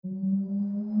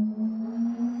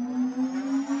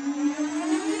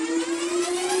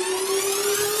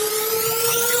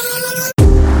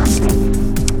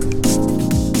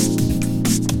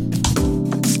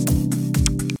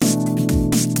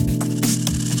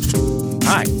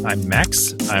Hi, I'm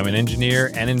Max. I'm an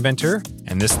engineer and inventor,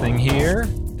 and this thing here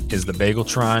is the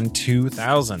Bageltron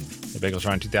 2000. The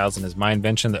Bageltron 2000 is my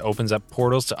invention that opens up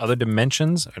portals to other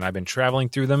dimensions, and I've been traveling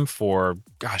through them for,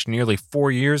 nearly 4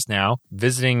 years now,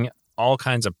 visiting all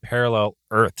kinds of parallel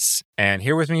Earths. And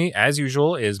here with me, as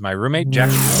usual, is my roommate,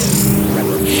 Jack.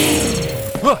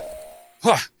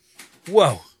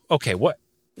 Whoa. Okay, what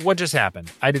just happened?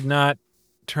 I did not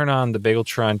turn on the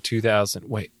Bageltron 2000.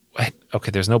 Wait, what?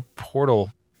 Okay, there's no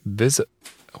portal visit.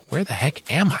 Where the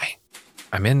heck am I?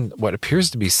 I'm in what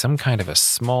appears to be some kind of a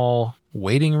small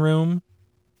waiting room.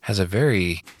 Has a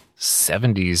very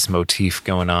 70s motif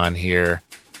going on here.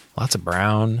 Lots of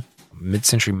brown,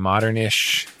 mid-century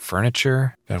modern-ish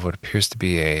furniture. Got what appears to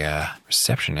be a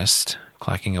receptionist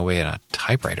clacking away at a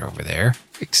typewriter over there.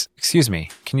 Excuse me,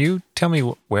 can you tell me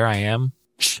where I am?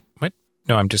 What?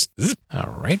 No, I'm just...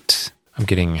 All right. I'm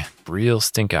getting real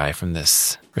stink eye from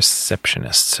this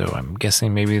receptionist, so I'm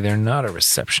guessing maybe they're not a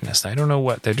receptionist. I don't know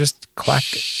what. They're just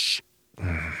Okay.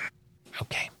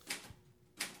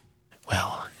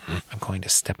 Well, I'm going to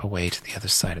step away to the other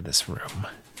side of this room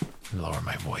and lower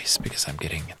my voice because I'm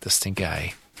getting the stink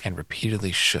eye and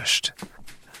repeatedly shushed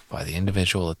by the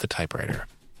individual at the typewriter,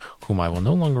 whom I will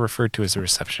no longer refer to as a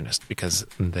receptionist because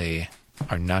they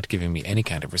are not giving me any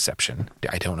kind of reception.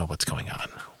 I don't know what's going on.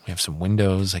 We have some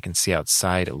windows I can see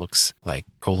outside. It looks like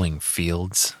rolling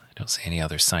fields. I don't see any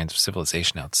other signs of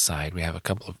civilization outside. We have a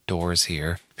couple of doors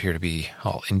here. Appear to be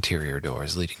all interior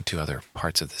doors leading to other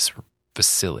parts of this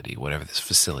facility, whatever this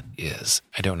facility is.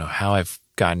 I don't know how I've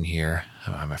gotten here.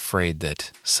 I'm afraid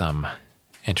that some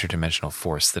interdimensional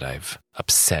force that I've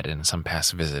upset in some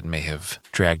past visit may have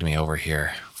dragged me over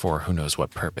here for who knows what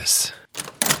purpose.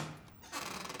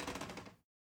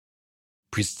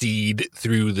 Proceed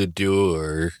through the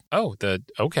door. Oh,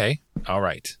 okay. All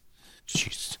right.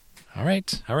 Jeez. All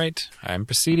right. I'm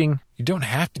proceeding. You don't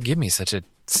have to give me such a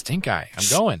stink eye. I'm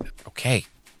going. Okay.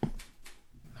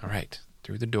 All right.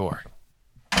 Through the door.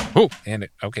 Oh, and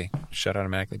okay. Shut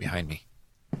automatically behind me.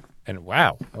 And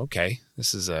wow. Okay.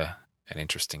 This is an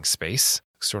interesting space.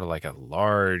 Sort of like a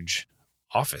large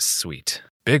office suite.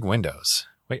 Big windows.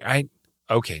 Wait,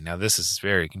 Okay, now this is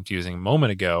very confusing. A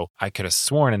moment ago, I could have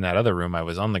sworn in that other room I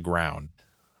was on the ground,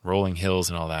 rolling hills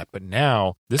and all that. But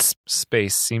now, this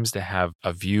space seems to have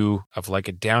a view of like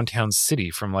a downtown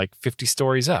city from like 50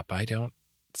 stories up. I don't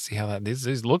see how that...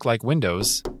 These look like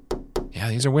windows. Yeah,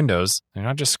 these are windows. They're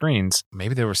not just screens.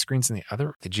 Maybe there were screens in the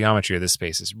other... The geometry of this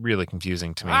space is really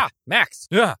confusing to me. Max!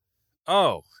 Yeah.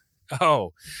 Oh.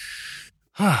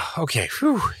 Okay,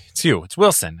 whew. It's you. It's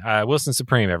Wilson. Wilson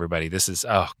Supreme, everybody. This is,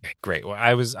 okay, great. Well,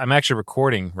 I'm actually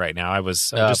recording right now. I was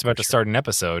just about to start an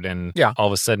episode, and all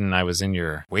of a sudden I was in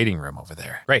your waiting room over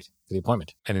there. Right, for the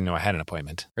appointment. I didn't know I had an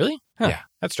appointment. Really? Huh. Yeah.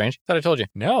 That's strange. Thought I told you.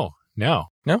 No? No?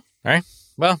 All right.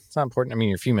 Well, it's not important. I mean,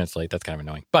 you're a few minutes late. That's kind of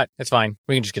annoying. But it's fine.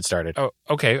 We can just get started. Oh,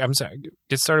 okay. I'm sorry.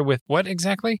 Get started with what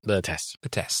exactly? The test. The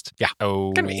test. Yeah.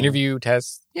 Oh. Kind of an interview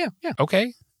test. Yeah.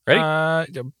 Okay.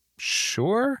 Ready?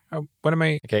 Sure. What am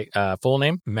I? Okay. Full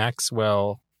name?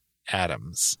 Maxwell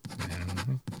Adams.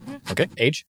 Okay.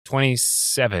 Age?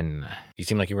 27. You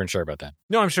seem like you weren't sure about that.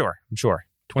 No, I'm sure.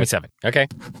 27. Okay.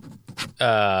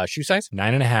 Shoe size?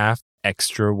 9.5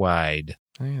 extra wide.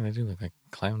 Oh, yeah, they do look like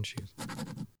clown shoes.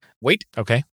 Weight?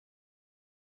 Okay.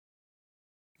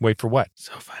 Wait for what?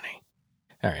 So funny.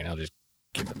 All right, I'll just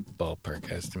give a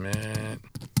ballpark estimate.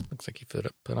 Looks like you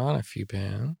put on a few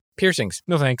pounds. Piercings?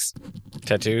 No, thanks.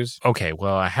 Tattoos? Okay,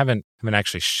 well, I haven't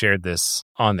actually shared this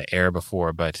on the air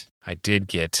before, but I did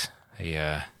get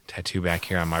a tattoo back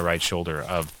here on my right shoulder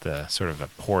of the sort of a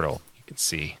portal. You can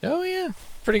see. Oh, yeah.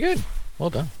 Pretty good.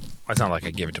 Well done. It's not like I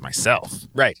give it to myself.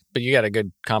 Right, but you got a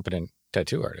good, competent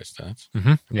tattoo artist. That's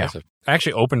impressive. I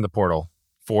actually opened the portal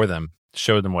for them,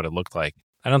 showed them what it looked like.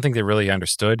 I don't think they really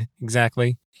understood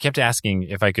exactly. He kept asking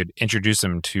if I could introduce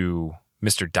him to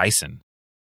Mr. Dyson.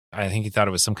 I think he thought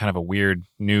it was some kind of a weird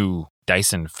new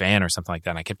Dyson fan or something like that.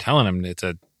 And I kept telling him it's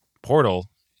a portal.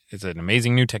 It's an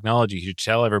amazing new technology. He should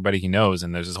tell everybody he knows.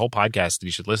 And there's this whole podcast that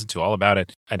he should listen to all about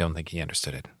it. I don't think he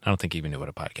understood it. I don't think he even knew what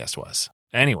a podcast was.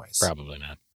 Anyways. Probably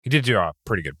not. He did do a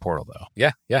pretty good portal, though.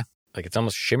 Yeah. Like it's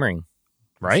almost shimmering.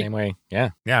 Right? Same way. Yeah.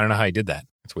 Yeah, I don't know how he did that.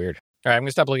 It's weird. All right, I'm going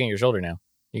to stop looking at your shoulder now.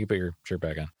 You can put your shirt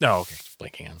back on. Oh, okay.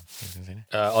 Blinking on.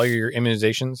 All your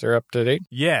immunizations are up to date?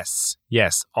 Yes,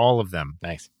 all of them.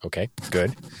 Nice. Okay,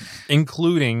 good.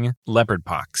 Including leopard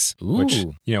pox, which,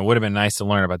 would have been nice to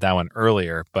learn about that one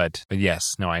earlier. But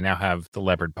yes, no, I now have the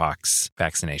leopard pox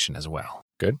vaccination as well.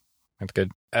 Good. That's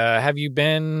good. Have you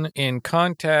been in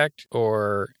contact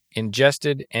or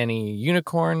ingested any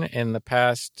unicorn in the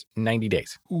past 90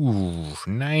 days? Ooh,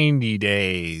 90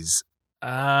 days.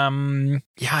 Yeah,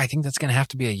 I think that's going to have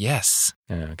to be a yes.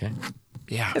 Okay.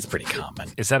 Yeah. That's pretty common.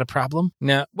 Is that a problem?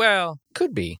 No, well,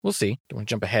 could be. We'll see. Don't want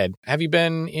to jump ahead. Have you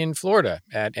been in Florida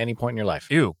at any point in your life?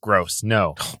 Ew, gross.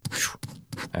 No.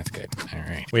 That's good. All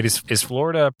right. Wait, is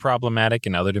Florida problematic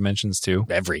in other dimensions too?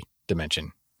 Every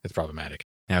dimension is problematic.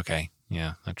 Okay.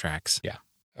 Yeah, that tracks. Yeah.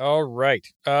 All right.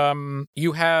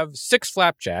 You have 6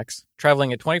 flapjacks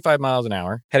traveling at 25 miles an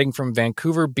hour, heading from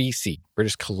Vancouver, BC,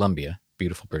 British Columbia.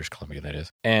 Beautiful British Columbia, that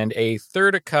is. And a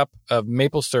third a cup of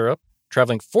maple syrup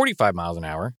traveling 45 miles an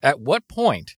hour. At what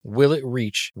point will it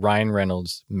reach Ryan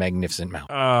Reynolds' magnificent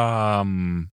mouth?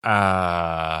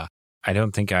 I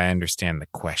don't think I understand the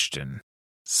question.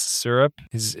 Syrup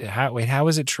how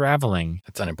is it traveling?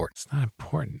 That's unimportant. It's not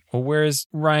important. Well, where's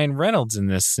Ryan Reynolds in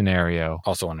this scenario?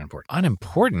 Also unimportant.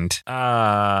 Unimportant?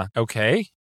 Okay.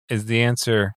 Is the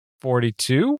answer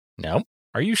 42? No.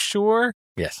 Are you sure?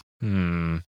 Yes.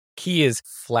 Key is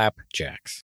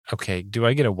flapjacks. Okay. Do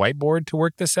I get a whiteboard to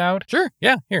work this out? Sure.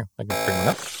 Yeah. Here. I can bring one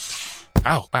up.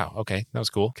 Oh, wow. Okay. That was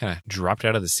cool. Kind of dropped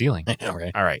out of the ceiling. All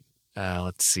right. All right.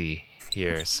 Let's see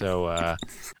here. So, I'm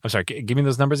sorry. Give me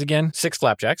those numbers again. 6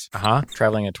 flapjacks.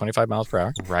 Traveling at 25 miles per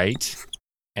hour. Right.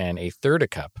 And a third a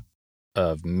cup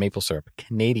of maple syrup.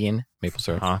 Canadian maple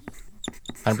syrup.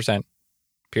 100%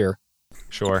 pure.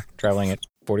 Sure. Traveling at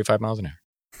 45 miles an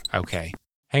hour. Okay.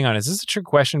 Hang on. Is this a trick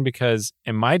question? Because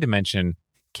in my dimension,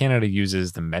 Canada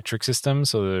uses the metric system,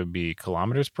 so there would be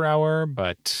kilometers per hour,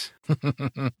 but...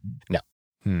 No.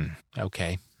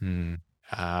 Okay. And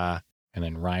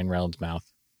then Ryan Reynolds' mouth.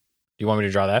 Do you want me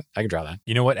to draw that? I could draw that.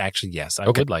 You know what? Actually, yes. I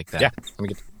would like that. Yeah. Let me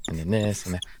get... And then this,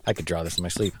 and then I could draw this in my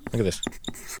sleep. Look at this.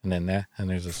 And then that, and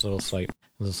there's this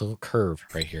little curve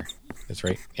right here. That's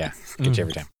right. Yeah. Get you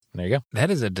every time. And there you go.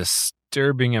 That is a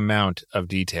disturbing amount of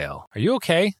detail. Are you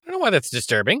okay? I don't know why that's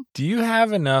disturbing. Do you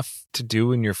have enough to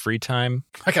do in your free time?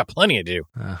 I got plenty to do.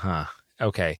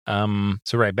 Okay.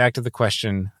 So right, back to the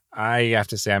question. I have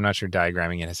to say I'm not sure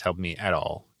diagramming it has helped me at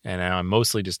all. And I'm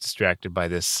mostly just distracted by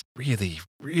this really,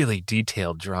 really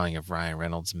detailed drawing of Ryan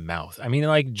Reynolds' mouth. I mean,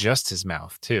 like just his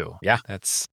mouth too. Yeah.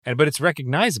 But it's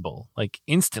recognizable, like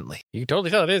instantly. You can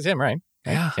totally tell it is him, right?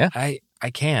 Yeah. I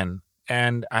can.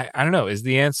 And I don't know. Is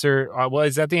the answer,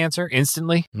 is that the answer?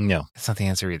 Instantly? No. That's not the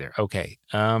answer either. Okay.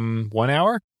 1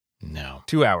 hour? No.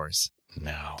 2 hours?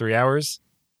 No. 3 hours?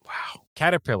 Wow.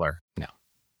 Caterpillar? No.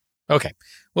 Okay.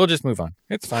 We'll just move on.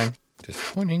 It's fine.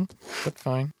 Disappointing, but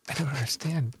fine. I don't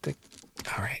understand.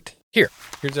 All right.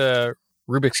 Here's a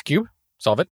Rubik's Cube.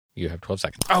 Solve it. You have 12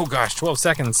 seconds. Oh, gosh. 12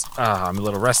 seconds. I'm a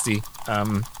little rusty.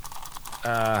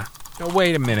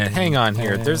 Wait a minute. Hang on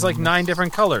here. There's like 9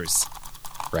 different colors.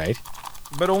 Right.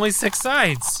 But only 6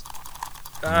 sides.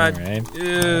 All right.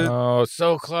 Oh,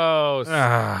 so close.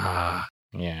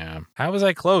 Yeah. How was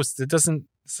I close? This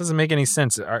doesn't make any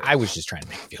sense. I was just trying to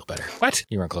make you feel better. What?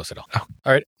 You weren't close at all. Oh.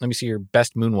 All right. Let me see your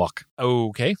best moonwalk.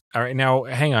 Okay. All right. Now,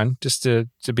 hang on. Just to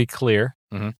be clear.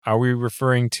 Are we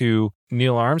referring to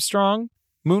Neil Armstrong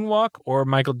moonwalk or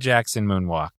Michael Jackson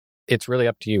moonwalk? It's really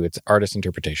up to you. It's artist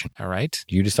interpretation. All right.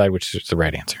 You decide which is the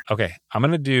right answer. Okay. I'm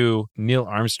going to do Neil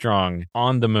Armstrong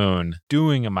on the moon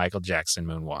doing a Michael Jackson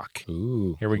moonwalk.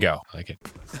 Ooh. Here we go. I like it.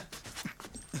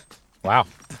 Wow.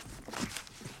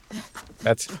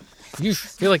 You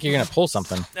feel like you're going to pull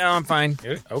something. No, I'm fine.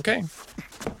 Okay.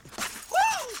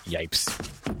 Yipes.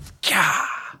 Yeah.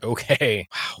 Okay.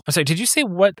 Wow. I'm sorry. Did you say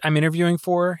what I'm interviewing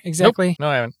for exactly? Nope. No,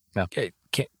 I haven't. No. Okay.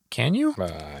 Can you?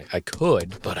 I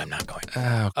could, but I'm not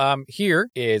going. Here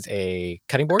is a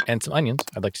cutting board and some onions.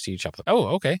 I'd like to see you chop them. Oh,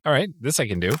 okay. All right. This I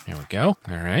can do. There we go.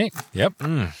 All right. Yep.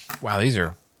 Wow, these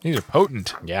are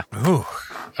potent. Yeah. Ooh.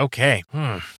 Okay.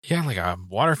 Yeah, like a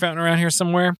water fountain around here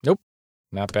somewhere. Nope.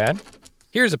 Not bad.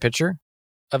 Here's a picture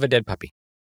of a dead puppy.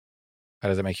 How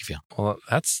does that make you feel? Well,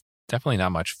 that's definitely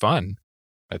not much fun.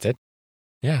 That's it?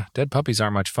 Yeah, dead puppies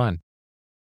aren't much fun.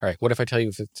 All right. What if I tell you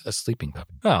if it's a sleeping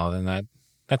puppy? Oh, then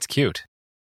that's cute.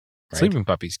 Right. Sleeping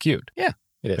puppy's cute. Yeah,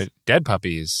 it is. But dead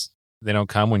puppies, they don't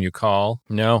come when you call.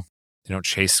 No. They don't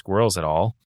chase squirrels at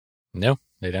all. No,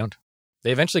 they don't.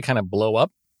 They eventually kind of blow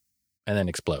up and then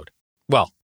explode.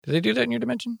 Well, do they do that in your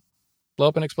dimension? Blow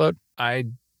up and explode? I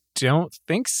don't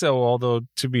think so, although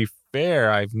to be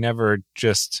fair, I've never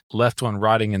just left one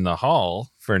rotting in the hall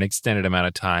for an extended amount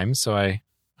of time, so I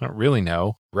don't really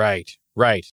know. Right.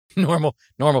 Normal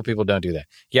people don't do that.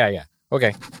 Yeah.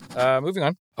 Okay, moving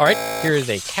on. All right, here is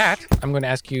a cat. I'm going to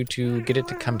ask you to get it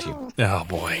to come to you. Oh,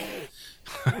 boy.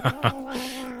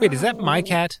 Wait, is that my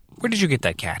cat? Where did you get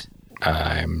that cat?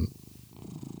 I'm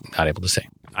not able to say.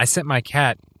 I sent my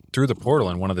cat through the portal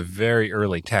in one of the very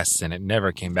early tests, and it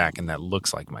never came back, and that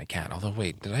looks like my cat. Although,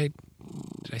 wait, did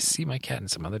I see my cat in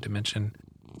some other dimension?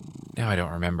 Now I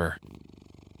don't remember.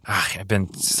 I've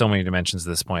been so many dimensions at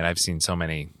this point. I've seen so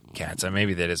many cats.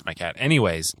 Maybe that is my cat.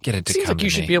 Anyways, get it to Seems come like you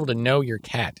to should me. be able to know your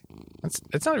cat.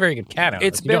 That's not a very good cat.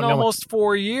 It's been almost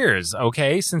 4 years,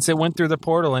 okay, since it went through the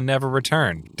portal and never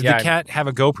returned. Did the cat have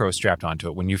a GoPro strapped onto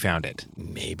it when you found it?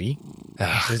 Maybe.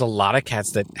 There's a lot of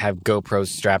cats that have GoPros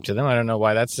strapped to them. I don't know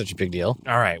why that's such a big deal.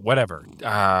 All right, whatever.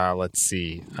 Let's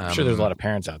see. I'm sure there's a lot of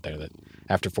parents out there that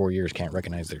after 4 years can't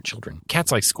recognize their children.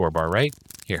 Cats like score bar, right?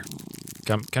 Here.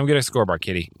 Come get a score bar,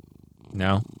 kitty.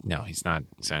 No, he's not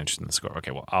interested in the score.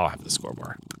 Okay, well, I'll have the score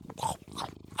bar.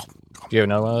 Do you have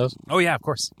another one of those? Oh, yeah, of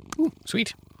course. Ooh,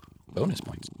 sweet. Bonus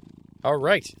points. All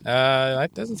right.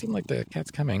 That doesn't seem like the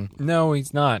cat's coming. No,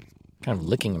 he's not. Kind of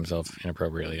licking himself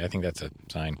inappropriately. I think that's a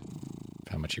sign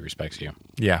of how much he respects you.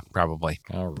 Yeah, probably.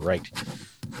 All right.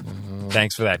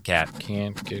 Thanks for that, cat.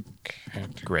 Can't get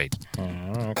cat. Great.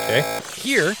 Okay.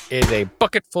 Here is a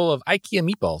bucket full of IKEA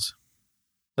meatballs.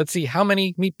 Let's see how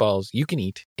many meatballs you can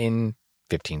eat in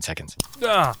 15 seconds.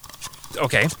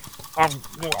 Okay. Oh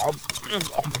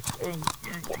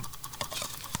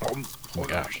my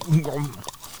gosh. You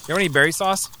have any berry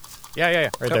sauce? Yeah.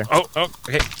 Right there. Oh,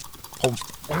 okay.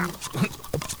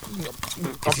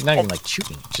 He's not even like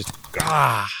chewing. Just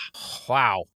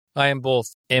wow. I am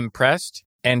both impressed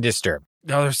and disturbed.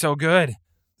 Oh, they're so good.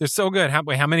 They're so good.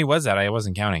 How many was that? I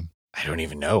wasn't counting. I don't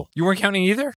even know. You weren't counting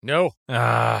either? No.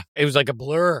 It was like a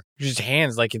blur. Just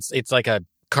hands. Like it's like a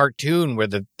cartoon where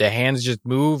the hands just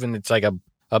move and it's like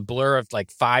a blur of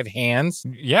like 5 hands.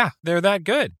 Yeah, they're that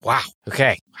good. Wow.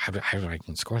 Okay. How do I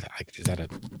even score that? Is that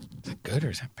good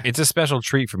or is that bad? It's a special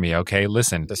treat for me, okay?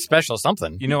 Listen. The special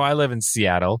something. You know, I live in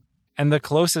Seattle, and the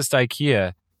closest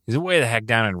IKEA is way the heck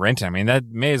down in Renton. I mean, that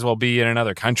may as well be in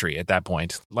another country at that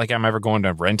point. Like I'm ever going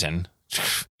to Renton.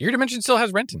 Your dimension still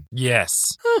has Renton.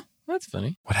 Yes. Huh. That's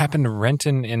funny. What happened to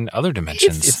Renton in other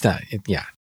dimensions? It's not.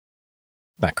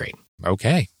 Not great.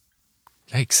 Okay.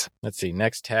 Yikes. Let's see.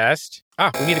 Next test.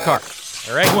 We need a car.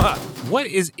 All right. What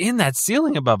is in that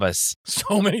ceiling above us?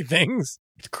 So many things.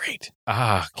 It's great.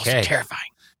 Okay. Also terrifying.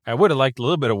 I would have liked a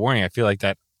little bit of warning. I feel like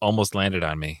that almost landed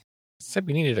on me. Said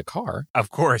we needed a car. Of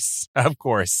course.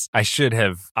 I should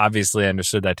have obviously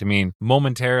understood that to mean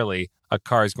momentarily a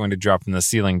car is going to drop from the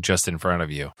ceiling just in front of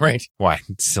you. Right. Why?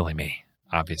 Silly me.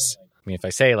 Obvious. I mean, if I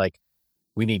say, like,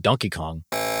 we need Donkey Kong.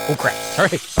 Oh, crap. All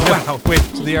right. Wow. Wait,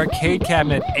 so the arcade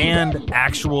cabinet and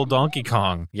actual Donkey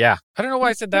Kong. Yeah. I don't know why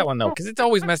I said that one, though, because it's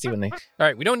always messy when they... All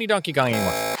right, we don't need Donkey Kong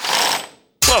anymore.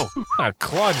 Whoa. A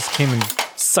claw just came and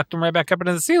sucked him right back up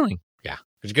into the ceiling. Yeah.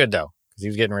 Which is good, though, because he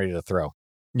was getting ready to throw.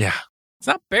 Yeah. It's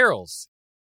not barrels,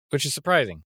 which is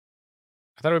surprising.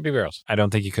 I thought it would be barrels. I don't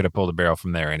think you could have pulled a barrel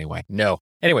from there anyway. No.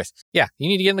 Anyways, yeah, you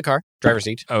need to get in the car, driver's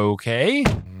seat. Okay.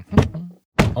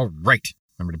 All right.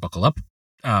 Remember to buckle up.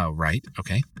 Right.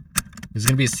 Okay. There's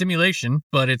going to be a simulation,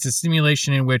 but it's a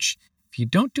simulation in which if you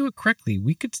don't do it correctly,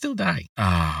 we could still die.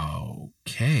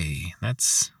 Okay.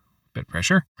 That's a bit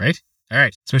pressure. Right? All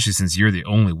right. Especially since you're the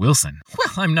only Wilson. Well,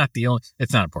 I'm not the only...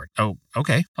 It's not important. Oh,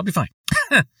 okay. I'll be fine.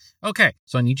 Okay.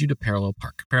 So I need you to parallel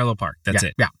park. Parallel park. That's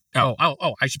it. Yeah. Oh,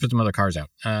 I should put some other cars out.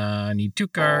 I need 2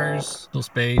 cars, little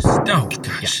space. Oh,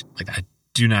 gosh. Yeah, like that. I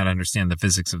do not understand the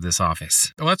physics of this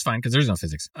office. Oh, that's fine, because there's no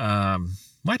physics.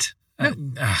 What? No.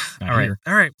 All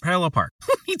right. Parallel park.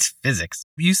 Who needs physics?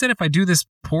 You said if I do this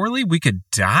poorly, we could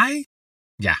die?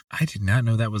 Yeah. I did not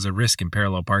know that was a risk in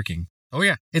parallel parking. Oh,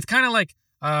 yeah. It's kind of like,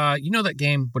 you know that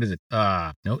game? What is it?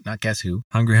 No, not Guess Who.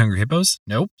 Hungry Hungry Hippos?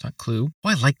 Nope, it's not Clue. Oh,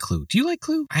 I like Clue. Do you like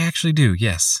Clue? I actually do,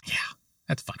 yes. Yeah,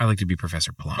 that's fun. I like to be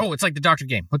Professor Plum. Oh, it's like the Doctor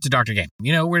game. What's the Doctor game?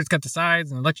 You know, where it's got the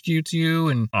sides and electrocutes you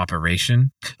and...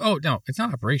 Operation? Oh, no, it's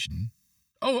not Operation.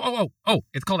 Oh,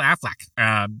 it's called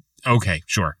Aflac. Okay,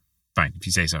 sure. Fine, if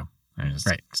you say so.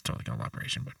 Right. It's totally called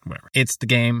Operation, but whatever. It's the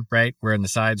game, right, where the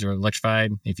sides are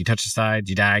electrified. If you touch the sides,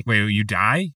 you die. Wait, you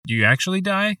die? You actually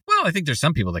die? Well, I think there's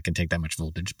some people that can take that much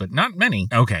voltage, but not many.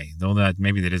 Okay, though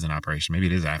maybe that is an Operation. Maybe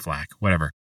it is Aflac.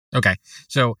 Whatever. Okay,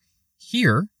 so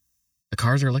here, the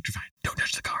cars are electrified. Don't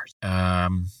touch the cars.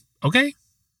 Okay.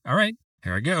 All right.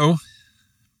 Here I go.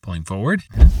 Pulling forward.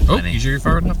 Oh, you sure you're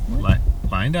far enough?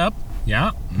 Lined up.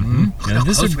 Yeah. Mm-hmm. Look how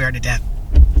close we are to death.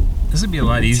 This would be a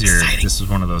lot easier if this was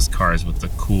one of those cars with the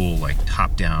cool, like,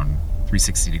 top-down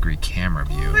 360-degree camera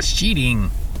view. Oh, that's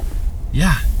cheating.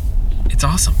 Yeah. It's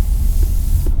awesome.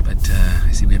 But,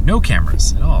 I see we have no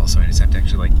cameras at all, so I just have to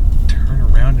actually, like, turn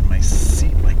around in my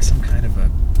seat like some kind of a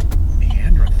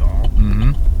Neanderthal.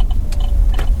 Mm-hmm.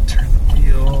 Turn the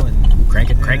wheel and... Crank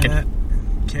it.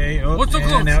 Okay. Oh, what's so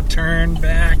close? Now turn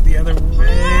back the other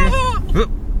way.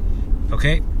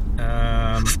 Okay.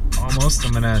 Almost.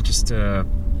 I'm gonna just,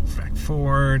 back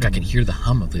forward. I can hear the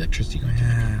hum of the electricity going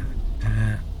through.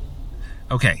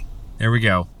 Okay, there we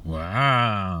go.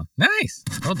 Wow. Nice.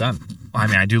 Well done. Well, I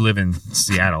mean, I do live in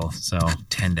Seattle, so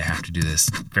tend to have to do this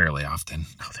fairly often.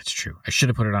 Oh, that's true. I should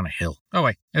have put it on a hill. Oh,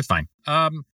 wait. It's fine.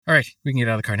 All right. We can get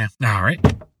out of the car now. All right.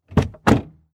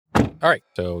 All right.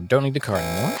 So don't need the car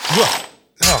anymore. Whoa.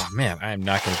 Oh, man, I am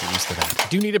not going to get used to that.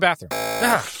 Do need a bathroom.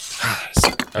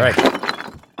 All right.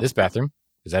 This bathroom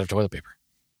is out of toilet paper.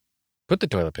 Put the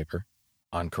toilet paper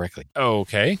on correctly.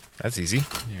 Okay, that's easy.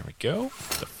 There we go.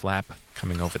 The flap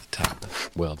coming over the top.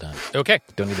 Well done. Okay.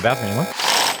 Don't need the bathroom anymore.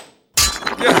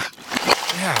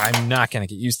 Yeah, I'm not going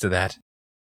to get used to that.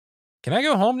 Can I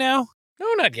go home now?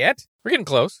 No, not yet. We're getting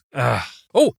close. Ugh.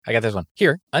 Oh, I got this one.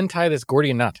 Here, untie this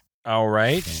Gordian knot. All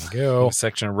right. There you go. A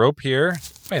section of rope here.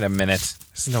 Wait a minute.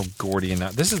 This is no Gordian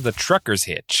knot. This is the trucker's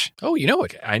hitch. Oh, you know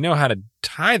it. I know how to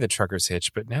tie the trucker's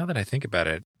hitch, but now that I think about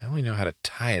it, I only know how to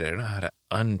tie it. I don't know how to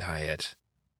untie it.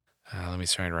 Let me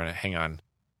try and run it. Hang on.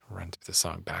 Run through the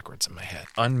song backwards in my head.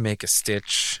 Unmake a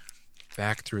stitch.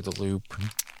 Back through the loop.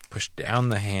 Push down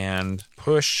the hand.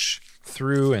 Push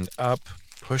through and up.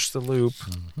 Push the loop.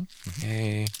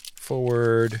 Okay.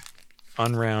 Forward.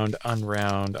 Unround,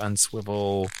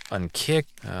 unswivel, unkick.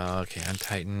 Okay,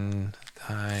 untighten,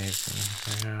 tie,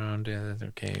 around.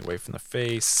 Okay, away from the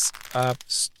face. Up,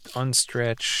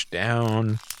 unstretch,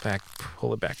 down, back,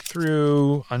 pull it back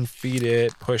through, unfeed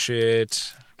it, push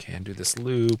it. Okay, undo this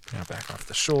loop. Now back off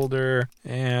the shoulder.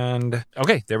 And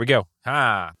okay, there we go.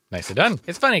 Ah. Nicely done.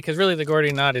 It's funny because really the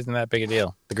Gordian knot isn't that big a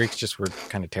deal. The Greeks just were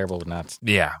kind of terrible with knots.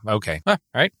 Yeah, okay. All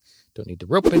right. Don't need the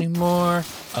rope anymore.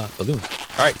 Balloon.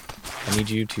 All right. I need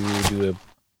you to do a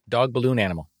dog balloon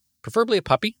animal. Preferably a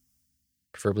puppy.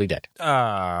 Preferably dead.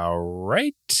 All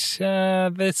right.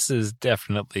 This is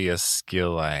definitely a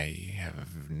skill I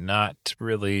have not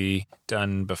really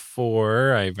done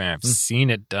before. I've seen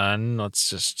it done. Let's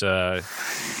just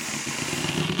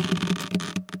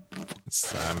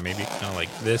maybe kind of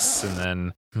like this, and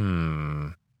then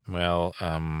well,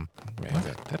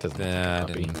 that doesn't that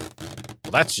puppy. and,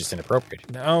 Well, that's just inappropriate.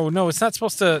 no, it's not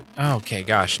supposed to. Oh, okay,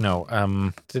 gosh,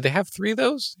 no. Did they have 3 of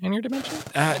those in your dimension?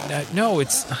 No,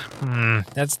 it's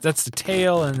that's the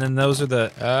tail, and then those are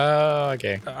the. Oh,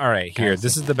 okay. All right, here.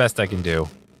 This is the best I can do.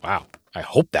 Wow. I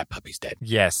hope that puppy's dead.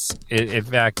 Yes. In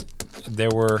fact, there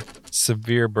were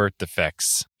severe birth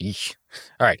defects. Eesh.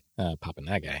 All right. Popping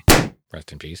that guy.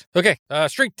 Rest in peace. Okay.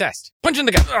 Strength test. Punch in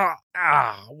the gut.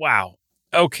 Wow.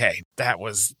 Okay. That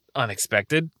was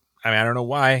unexpected. I mean, I don't know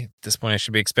why. At this point, I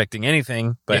should be expecting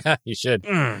anything, but yeah, you should.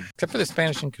 Except for the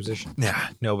Spanish Inquisition. Yeah,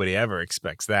 nobody ever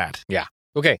expects that. Yeah.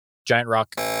 Okay. Giant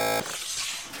rock.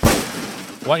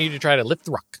 Want you to try to lift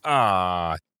the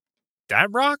rock. That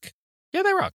rock? Yeah,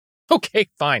 that rock. Okay,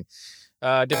 fine.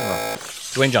 Different rock.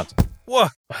 Dwayne Johnson. Whoa.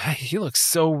 He looks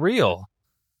so real.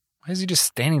 Why is he just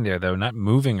standing there, though, not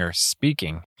moving or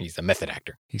speaking? He's a method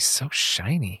actor. He's so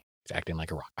shiny. He's acting like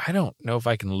a rock. I don't know if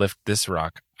I can lift this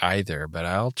rock either, but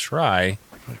I'll try.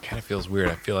 It kind of feels weird.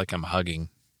 I feel like I'm hugging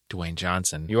Dwayne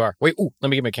Johnson. You are. Wait, let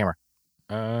me get my camera.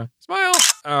 Smile.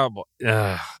 Oh, boy.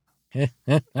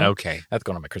 Okay. That's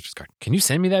going on my Christmas card. Can you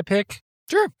send me that pic?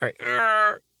 Sure. All right.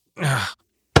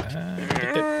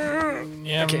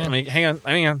 Yeah. Okay, hang on.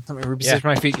 Let me reposition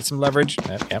my feet, get some leverage.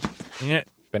 Yep. Yeah.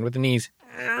 Bend with the knees.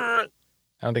 I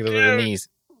don't think those are the knees.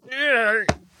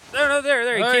 No,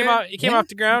 there. He came off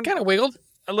the ground. Kind of wiggled.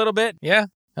 A little bit. Yeah.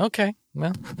 Okay.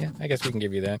 Well, yeah, I guess we can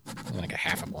give you that. Like a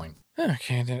half a point.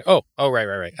 Okay. Then,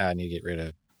 right. I need to get rid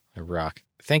of a rock.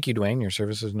 Thank you, Dwayne. Your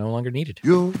service is no longer needed.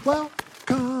 You're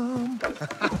welcome.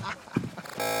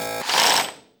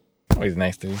 Always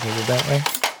nice to say it that way.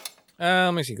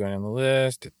 Let me see. Going down the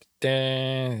list.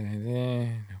 No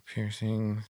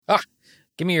piercing.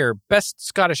 Give me your best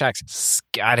Scottish accent.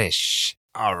 Scottish.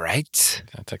 All right.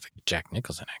 That's like a Jack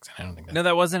Nicholson accent. I don't think that. No,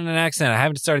 that wasn't an accent. I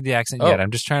haven't started the accent yet.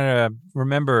 I'm just trying to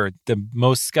remember the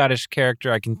most Scottish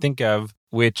character I can think of,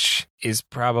 which is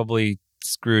probably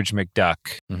Scrooge McDuck.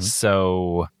 Mm-hmm.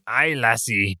 So, aye,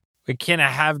 lassie, we canna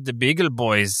have the Beagle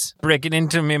Boys breaking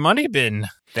into me money bin.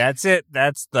 That's it.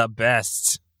 That's the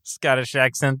best Scottish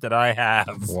accent that I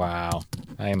have. Wow.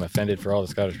 I am offended for all the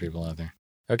Scottish people out there.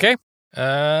 Okay.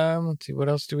 Let's see. What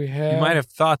else do we have? You might have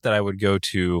thought that I would go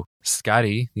to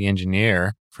Scotty, the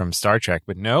engineer from Star Trek,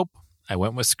 but nope. I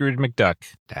went with Scrooge McDuck.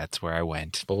 That's where I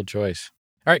went. Bold choice.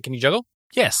 All right. Can you juggle?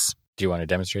 Yes. Do you want to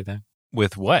demonstrate that?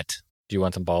 With what? Do you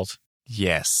want some balls?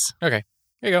 Yes. Okay.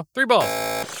 Here you go. 3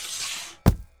 balls.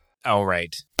 All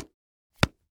right.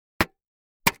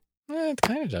 It's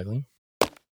kind of juggling.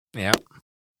 Yeah.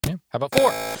 How about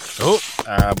 4? Oh,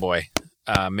 boy.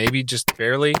 Maybe just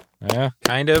barely. Yeah.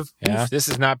 Kind of. Yeah. This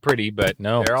is not pretty, but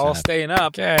no, they're all not. staying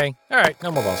up. Okay. All right.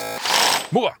 No more balls.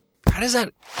 How does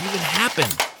that even happen?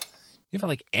 You have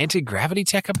like anti-gravity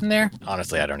tech up in there?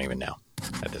 Honestly, I don't even know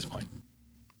at this point.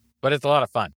 But it's a lot of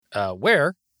fun.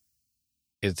 Where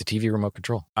is the TV remote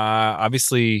control?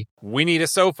 Obviously, we need a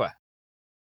sofa.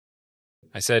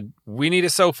 I said, we need a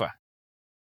sofa.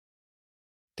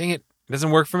 Dang it. It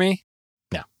doesn't work for me?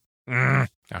 No.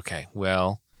 Okay,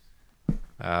 well,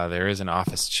 there is an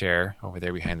office chair over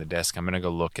there behind the desk. I'm going to go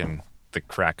look in the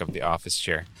crack of the office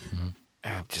chair.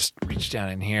 Just reach down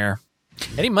in here.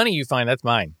 Any money you find, that's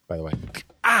mine, by the way.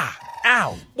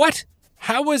 Ow. What?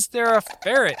 How was there a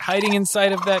ferret hiding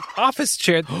inside of that office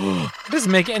chair? It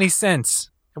doesn't make any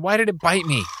sense. Why did it bite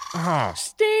me? Oh,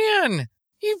 Stan!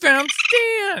 You found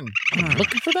Stan!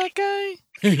 Looking for that guy?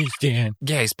 Stan.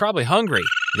 yeah, he's probably hungry.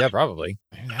 Yeah, probably.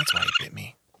 Maybe that's why he bit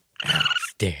me.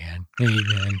 Stan. Hey,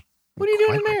 man. What are you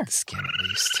doing in there? The skin at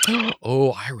least.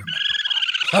 Oh, I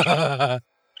remember.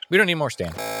 We don't need more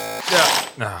Stan.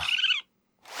 No.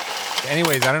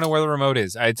 Anyways, I don't know where the remote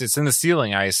is. It's in the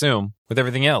ceiling, I assume, with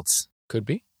everything else. Could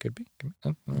be.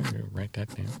 Oh, write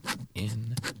that down.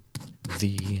 In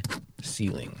the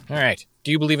ceiling. All right.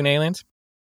 Do you believe in aliens?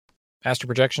 Astral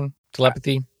projection?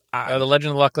 Telepathy? The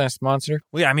Legend of the Loch Ness Monster?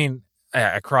 Well, yeah, I mean,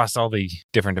 across all the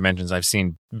different dimensions, I've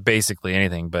seen basically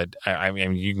anything, but I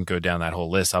mean, you can go down that whole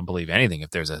list. I'll believe anything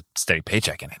if there's a steady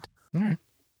paycheck in it. All right.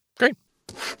 Great.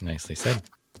 Nicely said.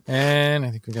 And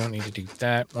I think we don't need to do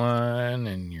that one.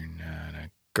 And you're not a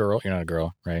girl. You're not a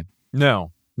girl, right?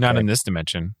 No, not Okay. in this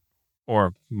dimension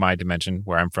or my dimension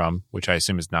where I'm from, which I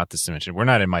assume is not this dimension. We're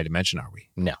not in my dimension, are we?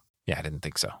 No. Yeah, I didn't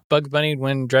think so. Bugs Bunny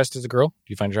when dressed as a girl? Do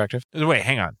you find attractive? Wait,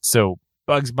 hang on. So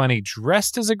Bugs Bunny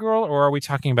dressed as a girl, or are we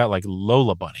talking about like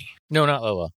Lola Bunny? No, not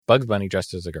Lola. Bugs Bunny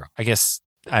dressed as a girl. I guess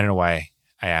I don't know why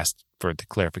I asked for the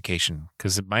clarification,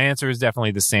 because my answer is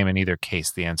definitely the same in either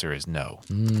case. The answer is no.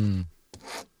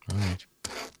 All right.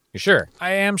 You sure?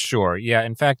 I am sure. Yeah.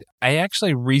 In fact, I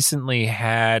actually recently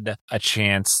had a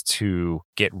chance to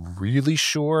get really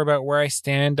sure about where I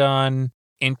stand on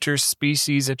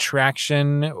interspecies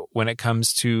attraction when it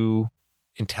comes to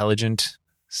intelligent,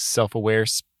 self-aware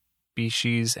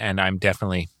species. And I'm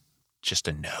definitely just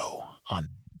a no on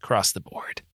across the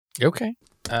board. Okay.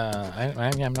 I'm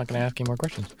not going to ask any more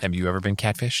questions. Have you ever been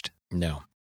catfished? No.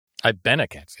 I've been a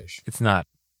catfish. It's not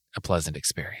a pleasant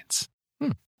experience.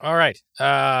 All right.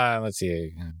 Let's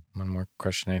see. One more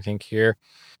question, I think, here.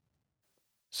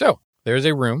 So, there's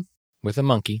a room with a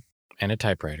monkey and a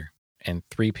typewriter and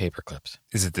 3 paper clips.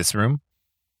 Is it this room?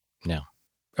 No.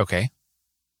 Okay.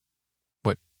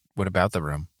 What about the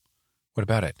room? What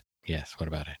about it? Yes. What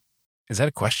about it? Is that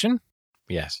a question?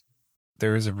 Yes.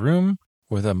 There is a room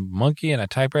with a monkey and a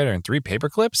typewriter and 3 paper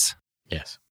clips?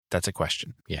 Yes. That's a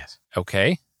question. Yes.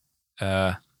 Okay.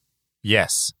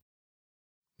 Yes.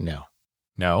 No.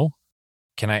 No.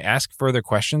 Can I ask further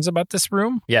questions about this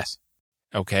room? Yes.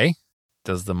 Okay.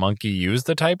 Does the monkey use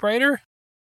the typewriter?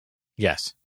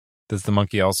 Yes. Does the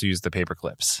monkey also use the paper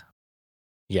clips?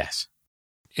 Yes.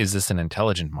 Is this an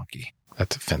intelligent monkey?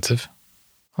 That's offensive.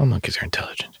 All monkeys are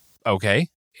intelligent. Okay.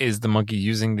 Is the monkey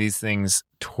using these things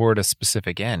toward a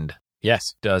specific end?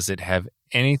 Yes. Does it have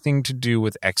anything to do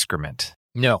with excrement?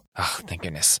 No. Oh, thank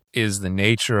goodness. Is the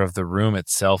nature of the room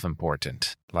itself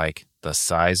important? Like the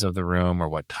size of the room or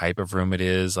what type of room it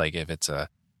is? Like if it's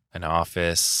an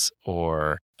office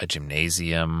or a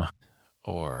gymnasium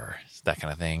or that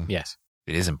kind of thing? Yes.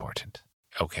 It is important.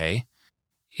 Okay.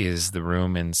 Is the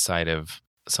room inside of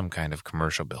some kind of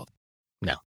commercial building?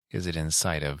 No. Is it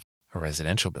inside of a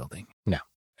residential building? No.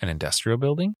 An industrial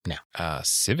building? No. A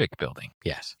civic building?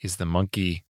 Yes. Is the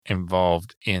monkey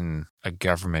involved in a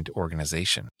government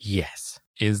organization? Yes.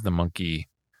 Is the monkey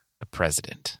the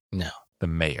president? No. The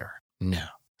mayor? No.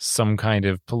 Some kind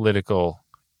of political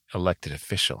elected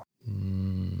official?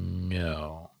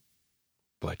 No.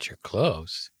 But you're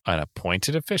close. An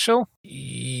appointed official?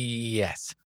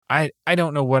 Yes. I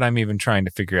don't know what I'm even trying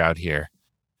to figure out here.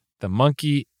 The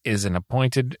monkey is an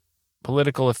appointed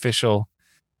political official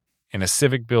in a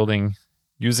civic building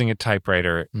using a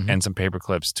typewriter and some paper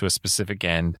clips to a specific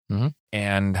end.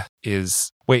 And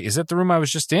is it the room I was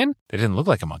just in? They didn't look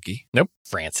like a monkey. Nope.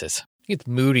 Francis. It's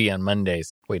moody on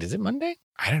Mondays. Wait, is it Monday?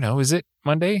 I don't know. Is it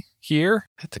Monday here?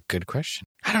 That's a good question.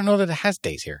 I don't know that it has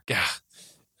days here. Yeah.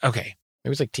 Okay. It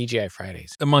was like TGI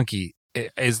Fridays. The monkey.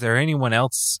 Is there anyone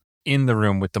else in the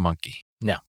room with the monkey?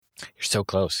 No. You're so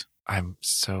close. I'm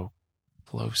so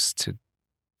close to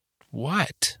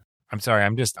what? I'm sorry.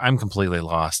 I'm completely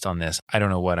lost on this. I don't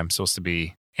know what I'm supposed to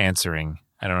be answering.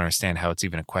 I don't understand how it's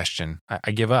even a question.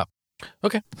 I give up.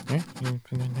 Okay.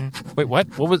 Wait, what?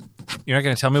 You're not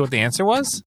going to tell me what the answer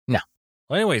was? No.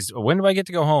 Well, anyways, when do I get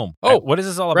to go home? Oh, what is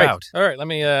this all right. about? All right. Let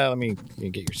me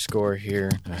get your score here.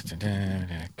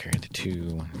 Carry the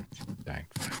 2. 9,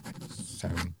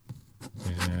 7.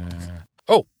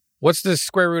 Oh, what's the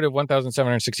square root of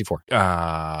 1,764?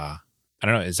 I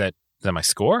don't know. Is that my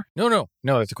score? No,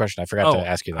 that's a question. I forgot to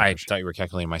ask you that. I question. thought you were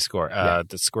calculating my score. Yeah.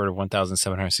 The score of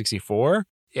 1,764.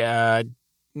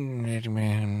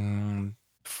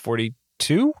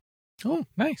 42. Oh,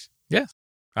 nice. Yes.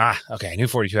 Okay. I knew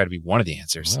 42 had to be one of the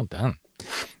answers. Well done.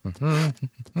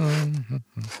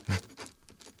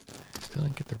 Still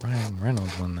didn't get the Ryan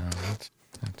Reynolds one though.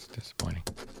 That's disappointing.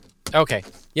 Okay.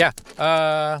 Yeah.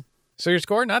 So your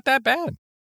score, not that bad.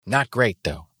 Not great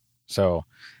though. So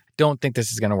I don't think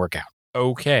this is going to work out.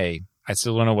 Okay. I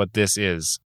still don't know what this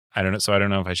is. I don't know. So I don't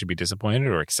know if I should be disappointed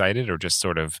or excited or just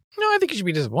sort of. No, I think you should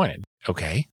be disappointed.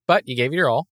 Okay. But you gave it your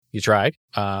all. You tried.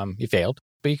 You failed.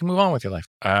 But you can move on with your life.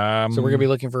 So we're going to be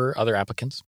looking for other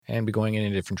applicants and be going in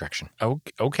a different direction.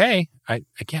 Okay. I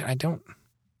didn't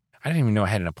even know I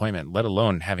had an appointment, let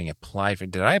alone having applied for.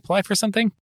 Did I apply for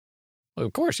something? Well,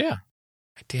 of course, yeah.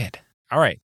 I did. All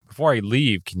right. Before I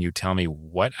leave, can you tell me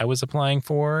what I was applying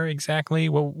for exactly?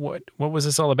 What was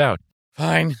this all about?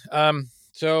 Fine.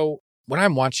 So when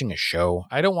I'm watching a show,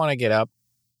 I don't want to get up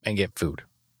and get food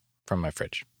from my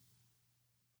fridge.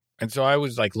 And so I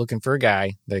was like looking for a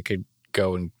guy that could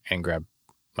go and grab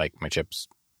like my chips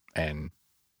and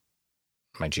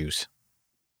my juice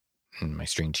and my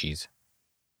string cheese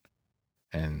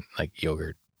and like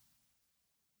yogurt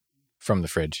from the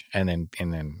fridge and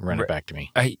then run it back to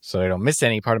me so I don't miss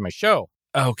any part of my show.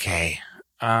 Okay.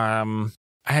 I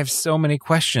have so many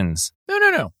questions.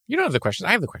 No. You don't have the questions.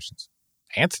 I have the questions.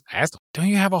 Ask them. Don't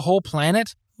you have a whole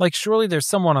planet? Like, surely there's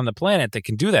someone on the planet that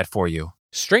can do that for you.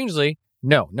 Strangely,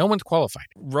 no one's qualified.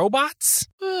 Robots?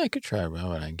 Well, I could try a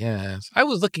robot, I guess. I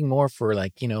was looking more for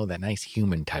like, that nice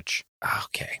human touch.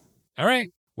 Okay. All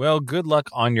right. Well, good luck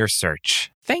on your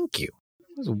search. Thank you.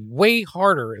 It was way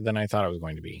harder than I thought it was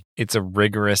going to be. It's a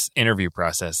rigorous interview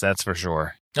process, that's for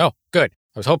sure. Oh, good.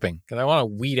 I was hoping, because I want to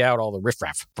weed out all the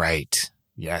riffraff. Right.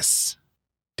 Yes.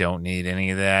 Don't need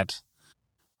any of that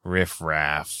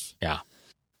riffraff. Yeah.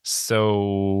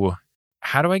 So,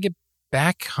 how do I get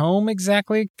back home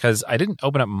exactly? Because I didn't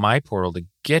open up my portal to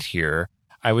get here.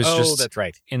 I was just that's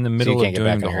right. in the middle of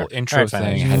doing the whole intro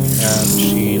thing.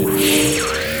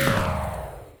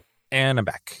 And I'm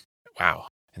back. Wow.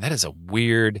 And that is a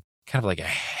weird, kind of like a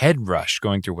head rush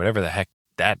going through whatever the heck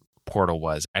that portal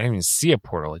was. I didn't even see a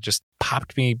portal. It just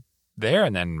popped me there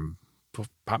and then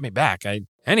popped me back.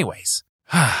 Anyways.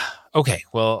 Okay.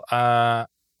 Well,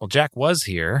 Jack was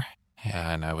here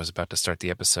and I was about to start the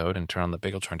episode and turn on the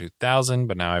Biggletron 2000,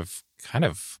 but now I've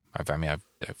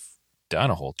done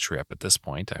a whole trip at this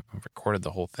point. I've recorded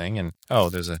the whole thing and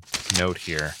there's a note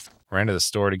here. Ran to the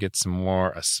store to get some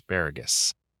more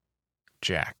asparagus.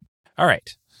 Jack. All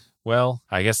right. Well,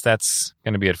 I guess that's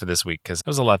going to be it for this week because there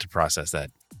was a lot to process.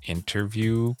 That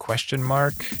interview ? Yeah,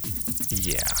 I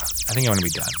think I'm going to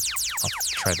be done. I'll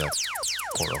try the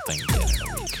portal thing again in a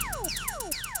week.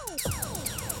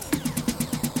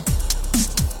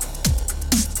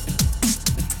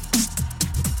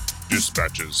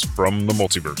 Dispatches from the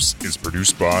Multiverse is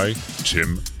produced by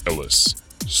Tim Ellis,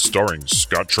 starring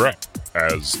Scott Trapp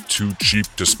as Too Cheap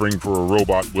to Spring for a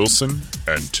Robot Wilson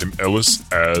and Tim Ellis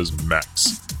as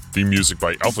Max. Theme music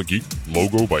by Alpha Geek,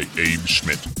 logo by Abe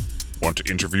Schmidt. Want to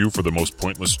interview for the most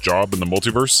pointless job in the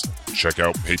multiverse? Check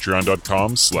out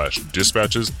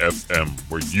patreon.com/dispatchesfm,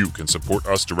 where you can support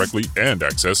us directly and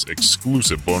access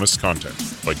exclusive bonus content,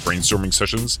 like brainstorming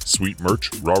sessions, sweet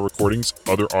merch, raw recordings,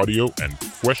 other audio, and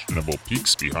questionable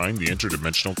peeks behind the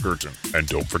interdimensional curtain. And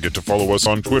don't forget to follow us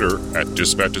on Twitter at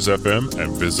dispatchesfm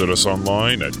and visit us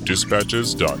online at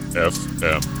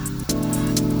dispatches.fm.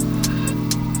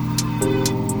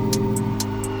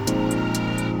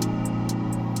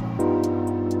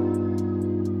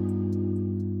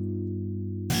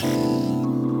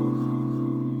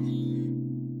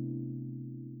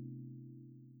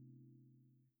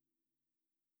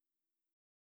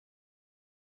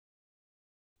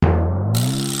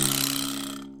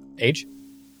 Age?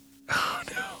 Oh,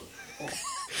 no.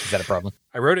 Is that a problem?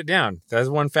 I wrote it down. That's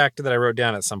one factor that I wrote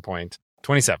down at some point.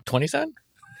 27. 27?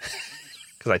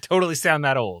 Because I totally sound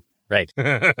that old. Right. Was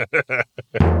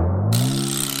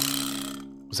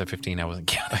I 15? I wasn't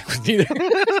counting. Neither.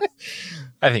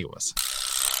 I think it was.